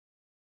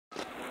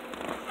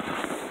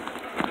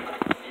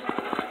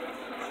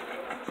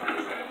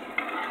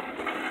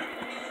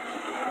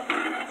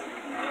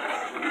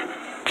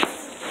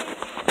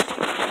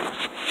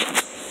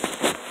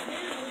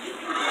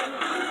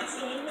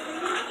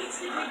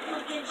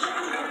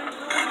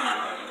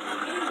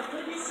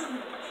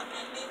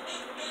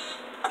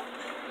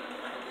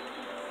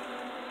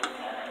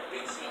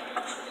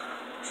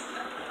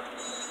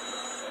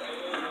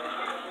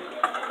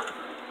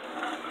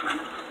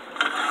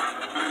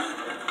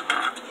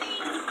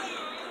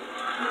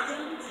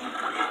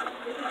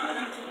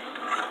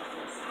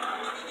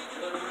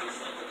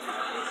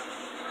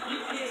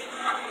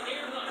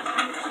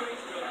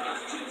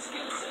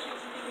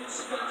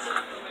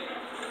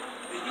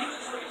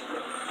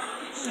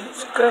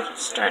It's good.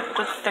 It's starting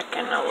to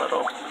thicken a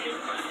little.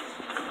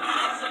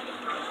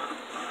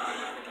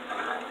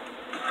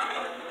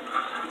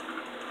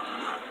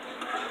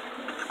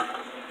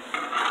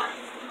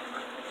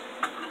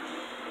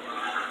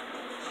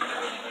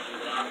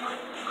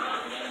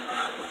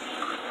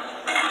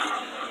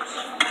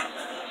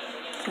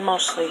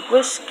 Mostly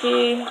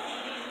whiskey.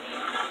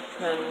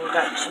 Then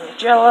got some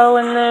jello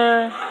in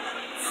there.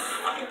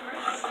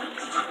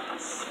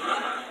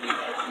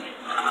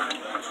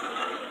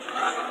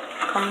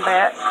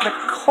 Combat the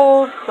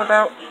cold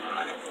without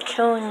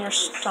killing your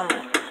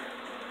stomach.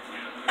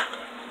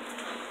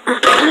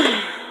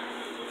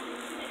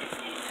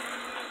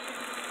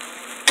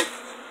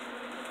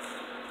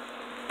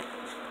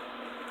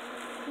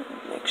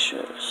 Make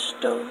sure the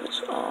stove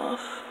is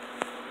off.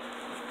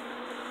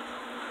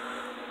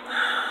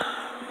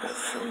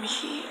 From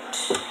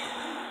heat.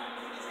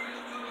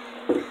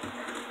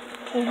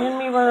 Can you hand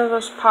me one of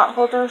those pot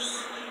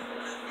holders?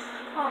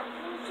 Pot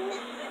holder?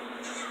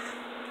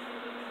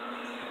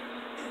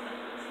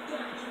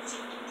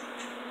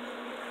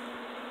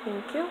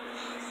 Thank you.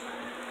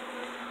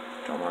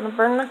 Don't want to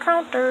burn the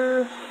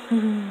counter.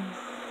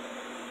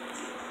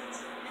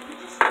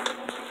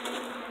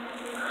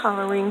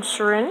 Halloween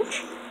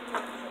syringe.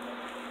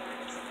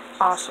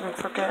 Awesome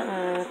for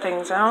getting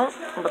things out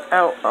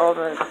without all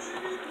the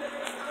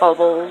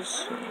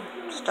bubbles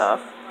and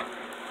stuff.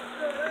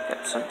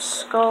 Got some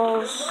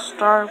skulls,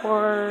 Star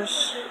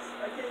Wars,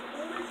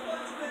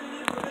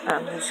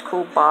 and these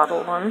cool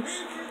bottle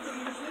ones.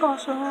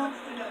 Awesome.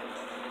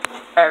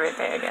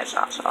 Everything is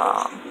awesome.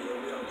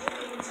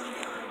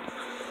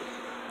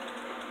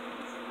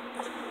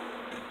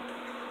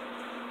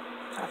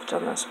 I've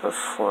done this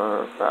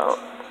before, about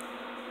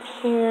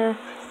here.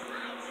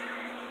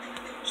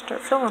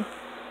 Start filling.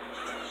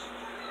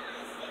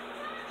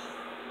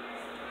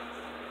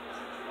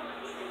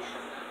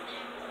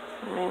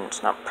 I mean,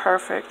 it's not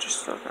perfect, you're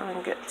still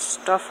gonna get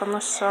stuff on the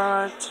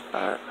sides,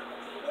 but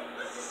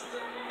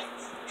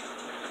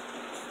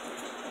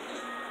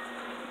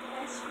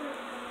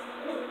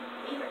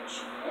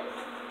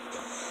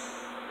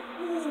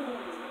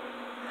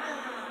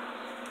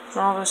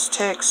all this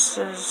takes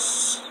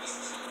is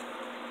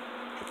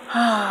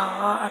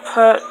I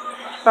put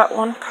about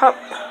 1 cup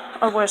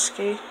of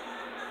whiskey,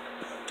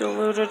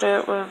 diluted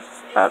it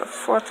with about a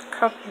 1/4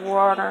 cup of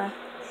water.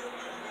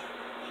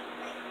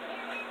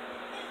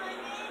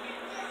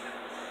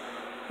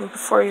 And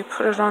before you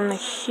put it on the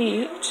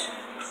heat,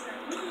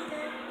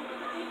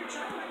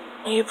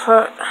 you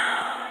put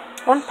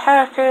 1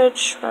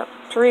 package, about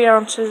 3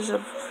 ounces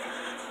of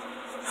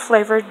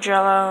flavored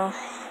jello,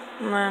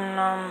 and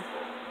then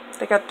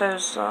they got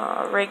those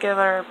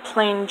regular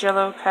plain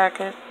jello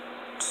packets.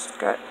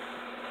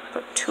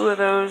 Put 2 of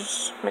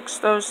those, mix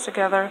those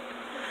together,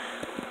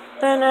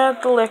 then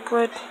add the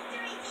liquid,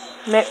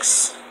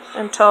 mix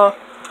until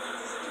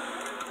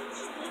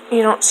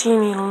you don't see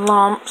any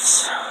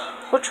lumps.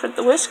 Which with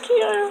the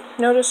whiskey, I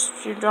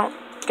noticed you don't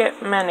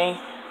get many.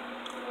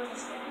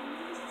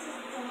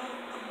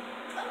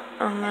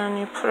 And then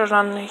you put it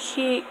on the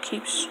heat,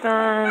 keep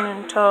stirring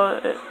until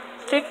it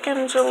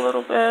thickens a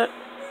little bit.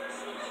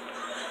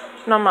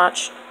 Not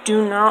much.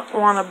 Do not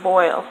want to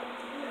boil.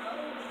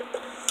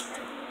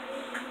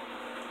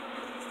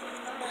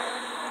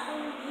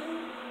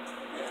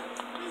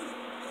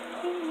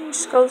 Yay,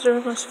 skulls are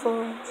almost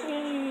full.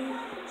 Yay.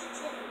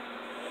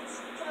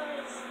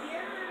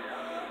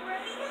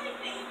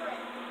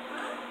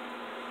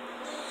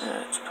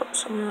 Let's put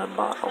some in the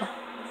bottle.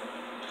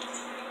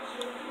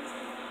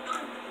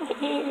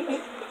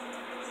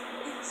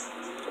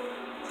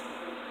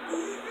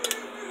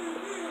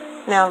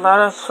 Now, a lot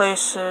of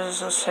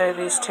places will say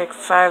these take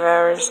 5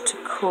 hours to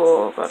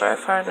cool, but I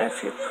find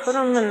if you put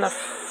them in the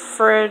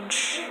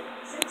fridge,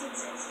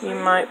 you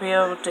might be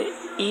able to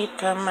eat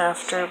them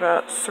after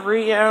about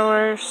 3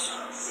 hours.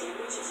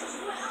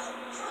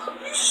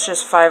 It's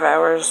just 5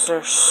 hours.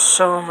 They're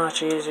so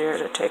much easier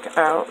to take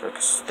out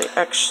because they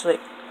actually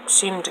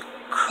seem to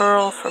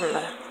curl from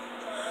the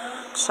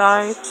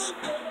sides.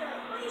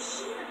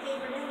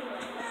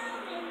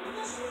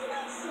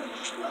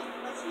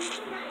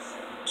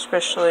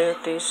 Especially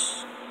with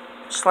these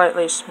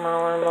slightly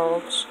smaller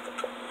molds.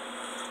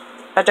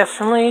 I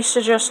definitely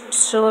suggest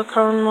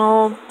silicone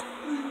mold.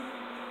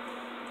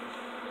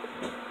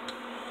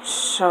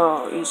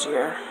 So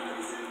easier.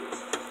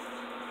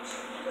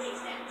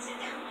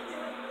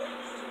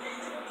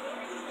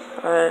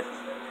 But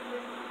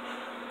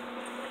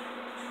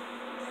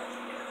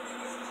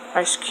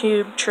ice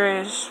cube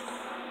trays,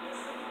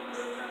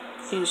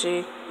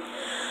 easy.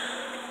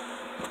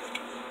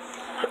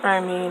 I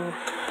mean,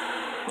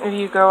 if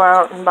you go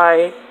out and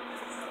buy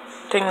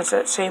things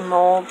that say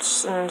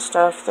molds and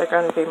stuff, they're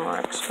going to be more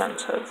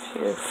expensive.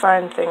 You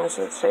find things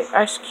that say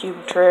ice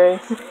cube tray,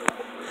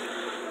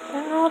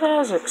 they're not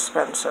as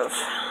expensive.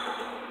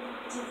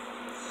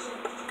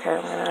 Okay,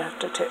 I'm going to have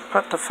to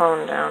put the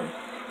phone down.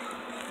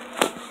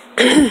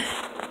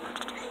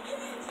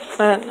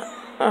 But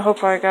I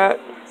hope I got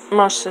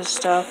most of the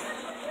stuff.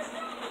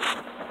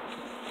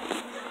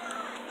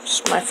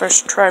 It's my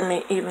first try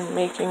even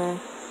making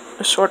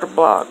a sort of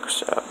blog,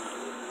 so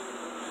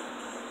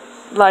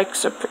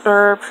likes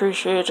are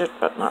appreciated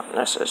but not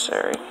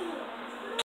necessary.